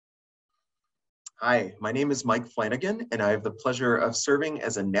Hi, my name is Mike Flanagan, and I have the pleasure of serving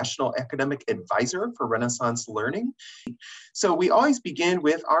as a National Academic Advisor for Renaissance Learning. So we always begin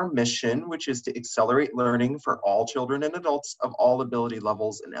with our mission, which is to accelerate learning for all children and adults of all ability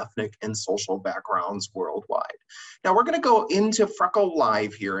levels and ethnic and social backgrounds worldwide. Now we're going to go into Freckle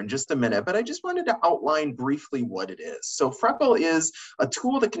Live here in just a minute, but I just wanted to outline briefly what it is. So Freckle is a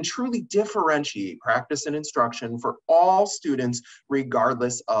tool that can truly differentiate practice and instruction for all students,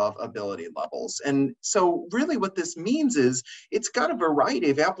 regardless of ability levels. And so really what this means is it's got a variety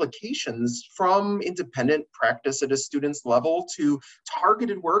of applications from independent practice at a student's level to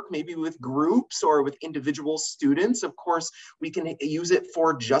targeted work, maybe with groups or with individual students. Of course, we can use it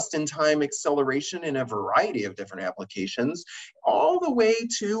for just-in-time acceleration in a variety of different applications, all the way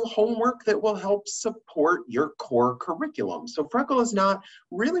to homework that will help support your core curriculum. So Freckle is not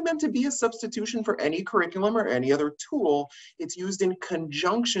really meant to be a substitution for any curriculum or any other tool. It's used in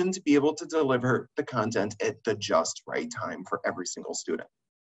conjunction to be able to deliver the content at the just right time for every single student.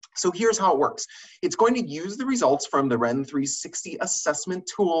 So here's how it works. It's going to use the results from the REN 360 assessment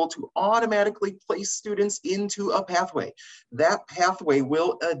tool to automatically place students into a pathway. That pathway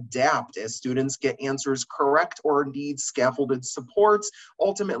will adapt as students get answers correct or need scaffolded supports,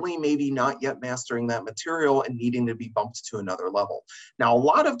 ultimately maybe not yet mastering that material and needing to be bumped to another level. Now, a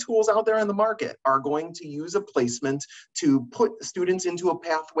lot of tools out there in the market are going to use a placement to put students into a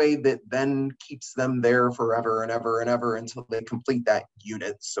pathway that then keeps them there forever and ever and ever until they complete that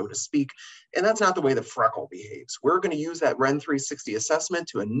unit, so to speak. And that's not the way the Freckle behaves. We're going to use that REN 360 assessment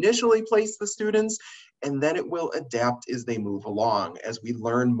to initially place the students, and then it will adapt as they move along as we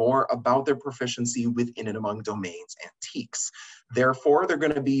learn more about their proficiency within and among domains and TEKS. Therefore, they're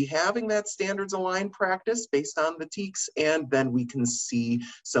going to be having that standards aligned practice based on the TEKS, and then we can see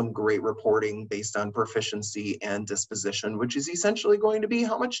some great reporting based on proficiency and disposition, which is essentially going to be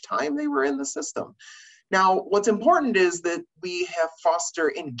how much time they were in the system. Now, what's important is that we have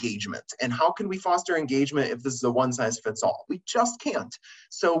foster engagement. And how can we foster engagement if this is a one size fits all? We just can't.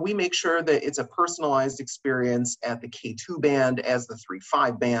 So we make sure that it's a personalized experience at the K2 band as the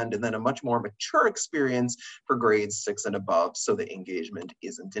 3-5 band, and then a much more mature experience for grades 6 and above, so that engagement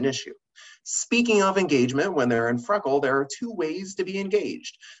isn't an issue. Speaking of engagement, when they're in Freckle, there are two ways to be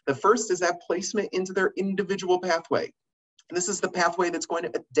engaged. The first is that placement into their individual pathway. This is the pathway that's going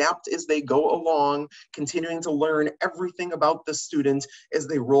to adapt as they go along, continuing to learn everything about the student as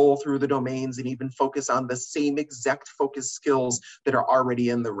they roll through the domains and even focus on the same exact focus skills that are already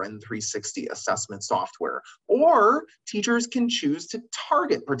in the REN 360 assessment software. Or teachers can choose to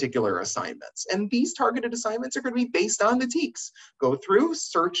target particular assignments. And these targeted assignments are going to be based on the TEKS. Go through,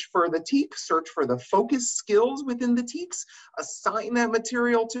 search for the TEK, search for the focus skills within the TEKS, assign that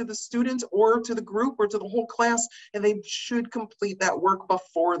material to the student or to the group or to the whole class, and they should complete that work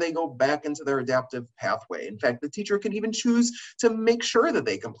before they go back into their adaptive pathway. In fact, the teacher can even choose to make sure that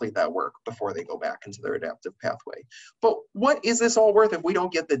they complete that work before they go back into their adaptive pathway. But what is this all worth if we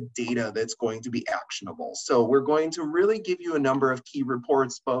don't get the data that's going to be actionable? So we're going to really give you a number of key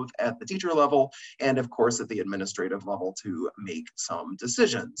reports, both at the teacher level and of course at the administrative level, to make some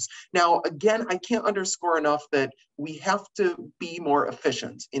decisions. Now, again, I can't underscore enough that we have to be more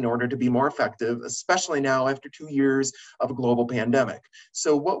efficient in order to be more effective, especially now after 2 years of a global pandemic.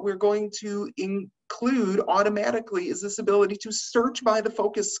 So what we're going to include automatically is this ability to search by the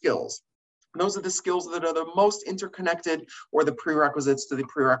focus skills. Those are the skills that are the most interconnected, or the prerequisites to the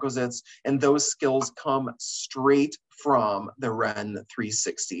prerequisites, and those skills come straight from the REN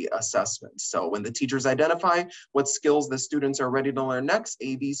 360 assessment. So when the teachers identify what skills the students are ready to learn next,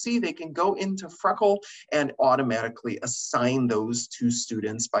 ABC, they can go into Freckle and automatically assign those to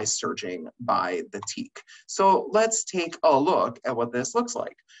students by searching by the TEK. So let's take a look at what this looks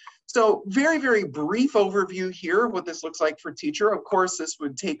like. So very, very brief overview here of what this looks like for teacher. Of course, this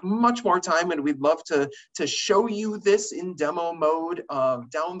would take much more time, and we'd love to show you this in demo mode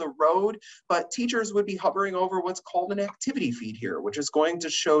down the road, but teachers would be hovering over what's called an activity feed here, which is going to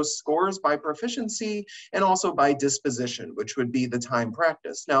show scores by proficiency and also by disposition, which would be the time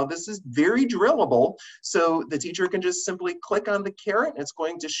practice. Now, this is very drillable, so the teacher can just simply click on the caret, and it's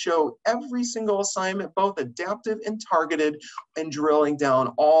going to show every single assignment, both adaptive and targeted, and drilling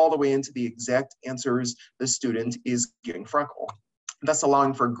down all the way into the exact answers the student is giving Freckle, thus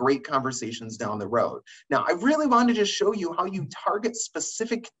allowing for great conversations down the road. Now, I really wanted to show you how you target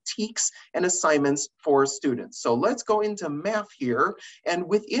specific TEKS and assignments for students. So let's go into math here. And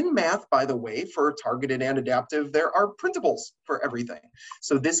within math, by the way, for targeted and adaptive, there are printables for everything.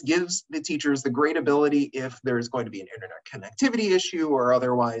 So this gives the teachers the great ability, if there's going to be an internet connectivity issue or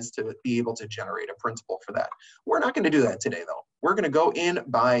otherwise, to be able to generate a printable for that. We're not going to do that today, though. we're going to go in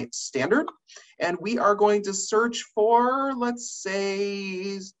by standard, and we are going to search for, let's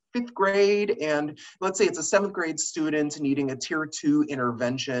say, 5th grade, and let's say it's a 7th grade student needing a tier 2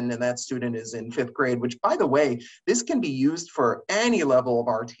 intervention, and that student is in 5th grade, which, by the way, this can be used for any level of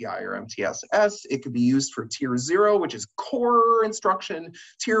RTI or MTSS. It could be used for tier 0, which is core instruction,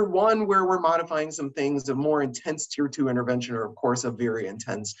 tier 1, where we're modifying some things, a more intense tier 2 intervention, or of course a very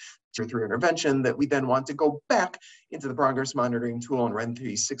intense tier 3 intervention that we then want to go back into the progress monitoring tool in REN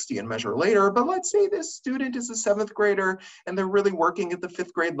 360 and measure later. But let's say this student is a 7th grader and they're really working at the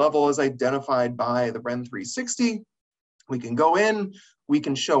 5th grade level as identified by the REN 360. We can go in, we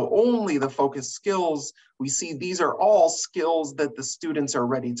can show only the focus skills. We see these are all skills that the students are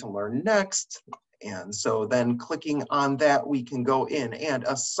ready to learn next. And so then clicking on that, we can go in and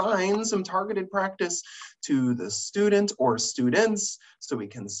assign some targeted practice to the student or students. So we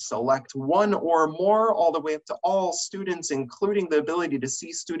can select one or more all the way up to all students, including the ability to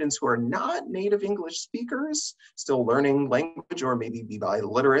see students who are not native English speakers, still learning language, or maybe be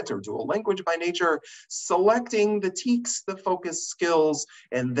biliterate or dual language by nature, selecting the TEKS, the focus skills,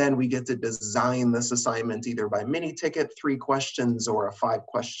 and then we get to design this assignment either by mini ticket, 3 questions, or a 5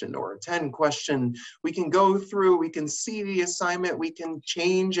 question, or a 10 question. We can go through, we can see the assignment, we can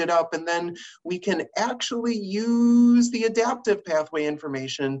change it up, and then we can actually use the adaptive pathway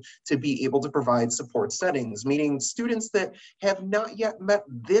information to be able to provide support settings, meaning students that have not yet met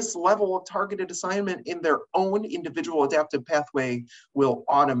this level of targeted assignment in their own individual adaptive pathway will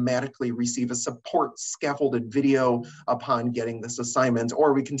automatically receive a support scaffolded video upon getting this assignment,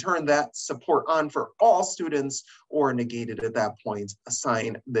 or we can turn that support on for all students or negate it at that point,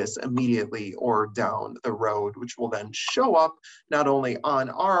 assign this immediately or down the road, which will then show up not only on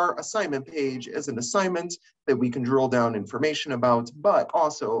our assignment page as an assignment that we can drill down information about, but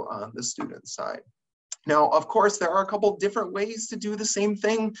also on the student side. Now, of course, there are a couple different ways to do the same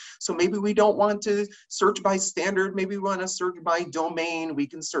thing. So maybe we don't want to search by standard, maybe we want to search by domain. We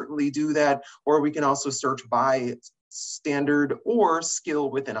can certainly do that, or we can also search by standard or skill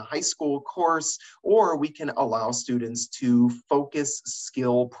within a high school course, or we can allow students to focus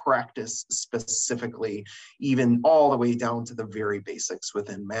skill practice specifically, even all the way down to the very basics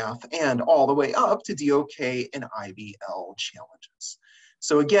within math and all the way up to DOK and IBL challenges.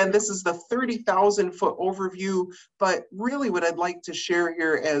 So again, this is the 30,000 foot overview, but really what I'd like to share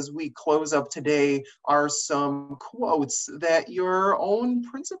here as we close up today are some quotes that your own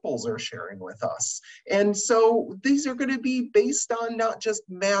principals are sharing with us. And so these are going to be based on not just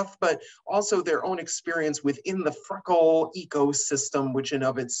math, but also their own experience within the Freckle ecosystem, which in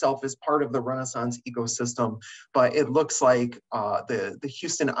of itself is part of the Renaissance ecosystem. But it looks like the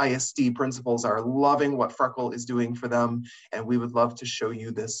Houston ISD principals are loving what Freckle is doing for them, and we would love to show you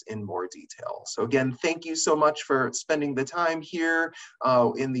this in more detail. So again, thank you so much for spending the time here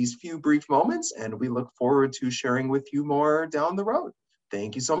in these few brief moments, and we look forward to sharing with you more down the road.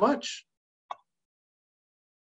 Thank you so much.